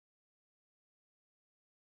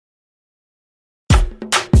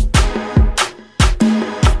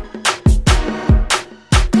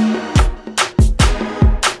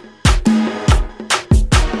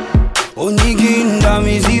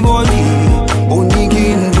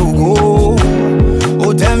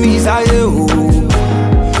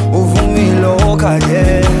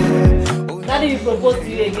propose to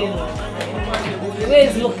you again. The way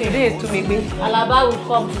it's looking. Today is too big. Alaba will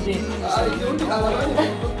come today.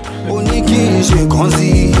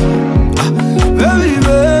 Baby,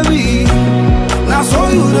 baby, now so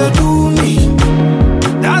you do me.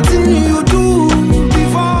 That thing you do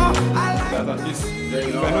before. At least,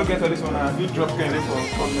 if I don't get to this one, I do drop candy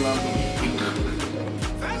for Milan.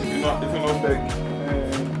 If you not beg,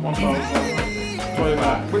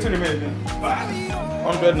 1,000. What's in the mail?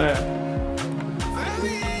 100 naira.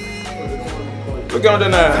 Look at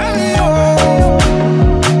 100 naira.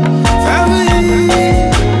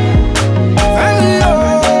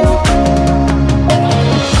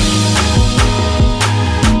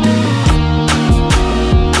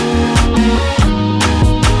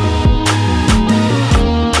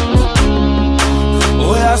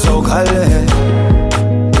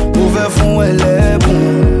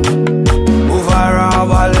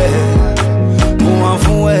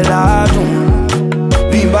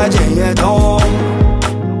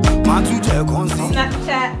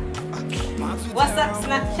 Snapchat. What's up,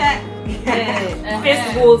 Snapchat?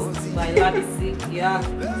 Facebook. Yeah.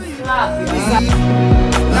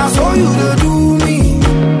 Now so you do me.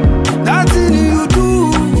 That thing you do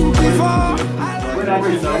before.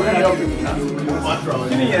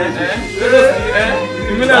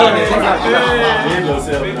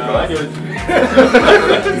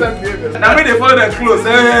 Now when they follow them close,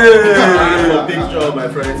 hey! Picture, my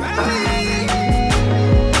friend.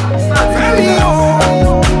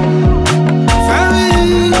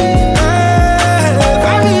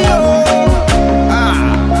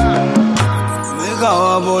 Make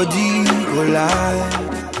our body collide.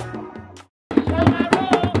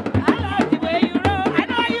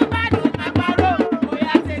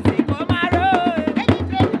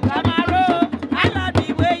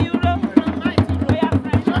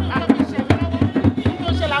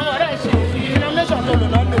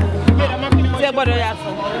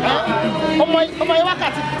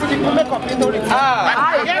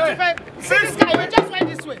 See this guy, we just went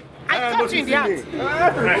this way. I caught you in the act.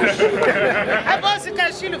 I was the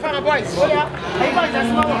guy shooting for my boys. Oh yeah, I got the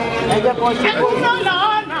small one.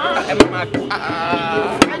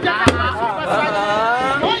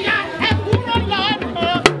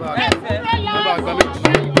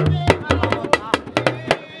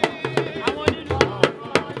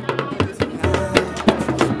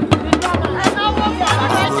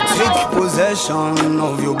 Take possession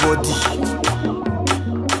of your body.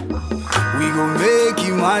 We gon' make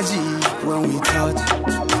you magic when we touch.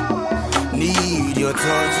 Need your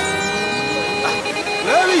touch.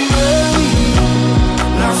 Baby, baby,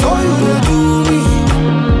 now so you do me.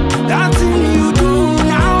 That thing you do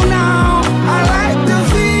now. I like the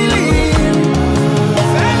feeling.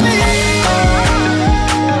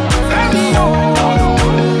 Family, oh.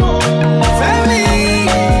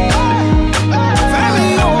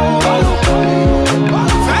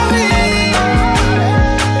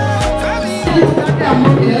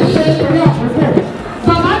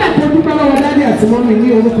 Mommy,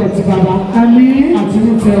 you look at Baba. Ami,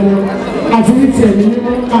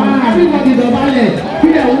 everybody the ballet.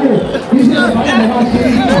 Here, you see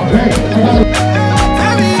the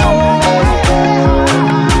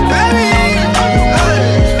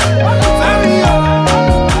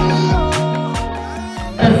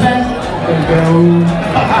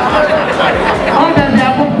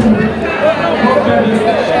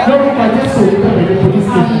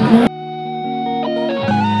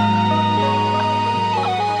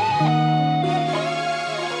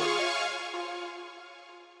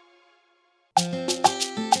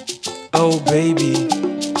Oh baby,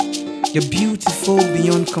 you're beautiful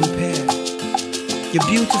beyond compare. You're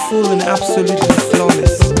beautiful and absolutely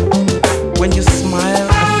flawless. When you smile,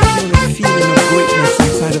 I feel a feeling of greatness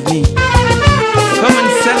inside of me. Come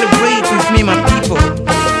and celebrate with me, my people.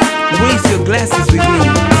 Raise your glasses with me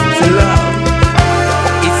to love.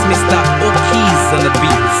 It's Mr. O'Keys on the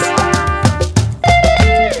beats.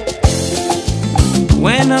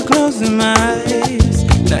 When I close my eyes,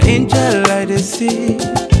 the angel I see.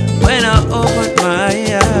 When I open my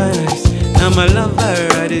eyes, now my lover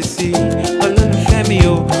I see. Olólùfẹ́ mi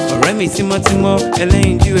o, ọ̀rẹ́ mi tímọ́tímọ́,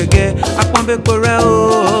 ẹlẹ́yin jú ẹgẹ́, apọ́nbẹ́pọ̀rẹ́ o.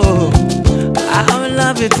 I will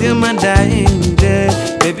love you till my dying day,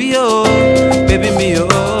 baby oh, baby me oh.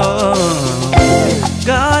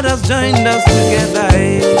 God has joined us together,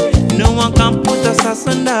 no one can put us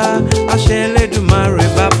asunder. Aṣẹ́lẹ́dùmarè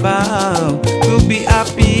bàbá, we'll be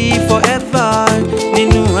happy forever.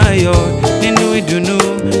 Nínú ayọ̀, nínú ìdùnnú,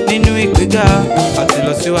 nínú ìgbéga, àti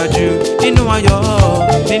lọ síwájú. Nínú ayọ̀,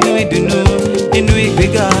 nínú ìdùnnú, nínú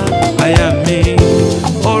ìgbéga, àyà mi.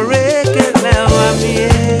 Òrékè lẹ́wà mi.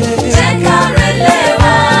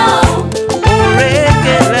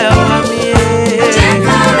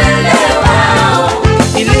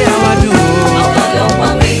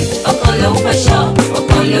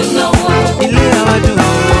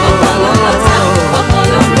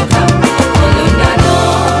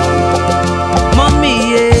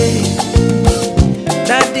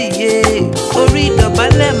 orí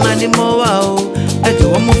ìdọ̀bálẹ̀ mà ni mo wà o. Ẹ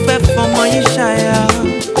jọ̀wọ́ mo fẹ́ fọmọ yín ṣàyà.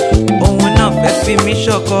 Òun náà fẹ́ fi mí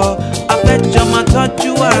ṣọkọ. Afẹ́jọ́ máa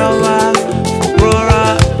tọ́jú ara wa. From Rora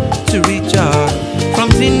to Richard, from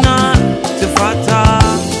Tina to Fata.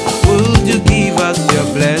 Would you give us your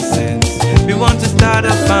blessings? We want to start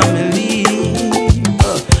a family.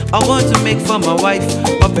 I want to make for my wife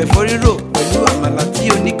ọbẹ̀ fọ́rírò pẹ̀lú àmàlà tí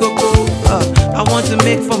ó ní kókó. I want to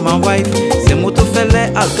make for my wife sẹ̀mó tó fẹ́lẹ́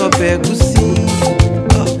àtọbẹ̀ ẹ̀gúsí.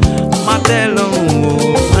 Má tẹ́ lọ́rùn o,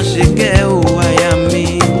 má ṣe kẹ́ o aya mi.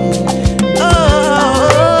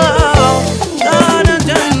 God and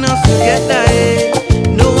join us together, eh?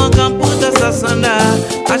 No one can put us asunder.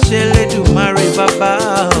 Aṣelédùmarè bàbá,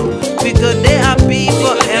 we go dey happy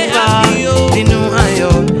forever. Nínú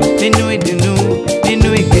ayọ̀, nínú ìdùnnú, nínú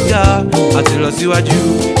ìgbéga àti ìlọsíwájú.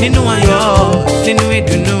 Nínú ayọ̀, nínú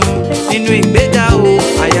ìdùnnú, nínú ìgbéga o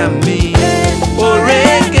aya mi.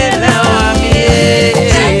 Òrékelẹ̀ wa mi.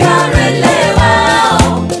 Jẹ́ ká relé wa o.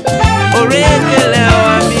 Òrékelẹ̀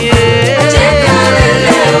wa mi. Jẹ́ ká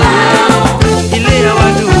relé wa o. Ilé wa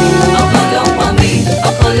dùn. Ọkọ ló ń pọn mi,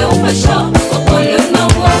 ọkọ ló ń fẹṣọ, ọkọ ló ń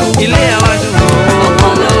náwó. Ilé wa dùn. Ọkọ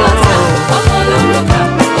ló ń lọ́ta, ọkọ ló ń rọ̀kà,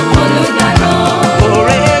 ọkọ ló ń dáná.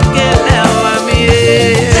 Òrékelẹ̀ wa mi.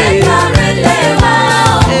 Jẹ́ ká relé wa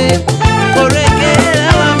o. Òrékelẹ̀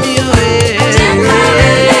wa mi. Jẹ́ ká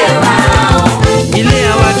relé wa o. Ilé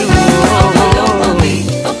wa dùn. Ọkọ ló ń pọn mi,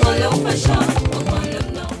 ọkọ ló ń fẹṣọ, ọkọ ló ń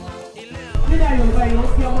náwó. nílẹ̀ Yorùbá yìí ó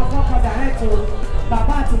fi ọmọ kọ́kọ́ dàrẹ́tò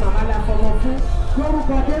bàbá àti màmá la fọmọ fún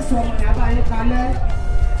lórúkọ Jésù ọmọ ní abáyé kalẹ̀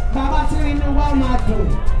bàbá tí inú wa máa dùn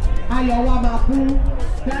ayọ̀ wa máa kún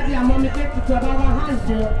dáàdi àmọ́ mi ké tutù ọba wa hàn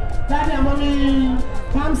jẹ dáàdi àmọ́ mi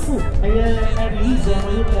kámsù ẹ̀yẹ ẹ̀rì yìí jẹ ọmọ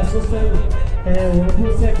yìí kẹ́ sọ́sẹ́rù òun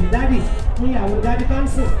dúró sẹ́ẹ̀kì dáàdi mú ìyàwó dáàdi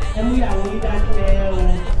kámsù ẹ̀ mú ìyàwó yìí dáàdi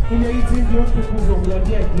ilé yìí tí ń di ó tukú zòun lọ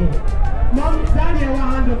díẹ̀ díẹ̀ mọ́ dáàdi ẹ̀ wá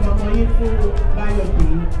hàn dùn ọmọ yìí fún Bayode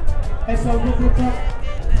ẹ sọ gbogbo tán.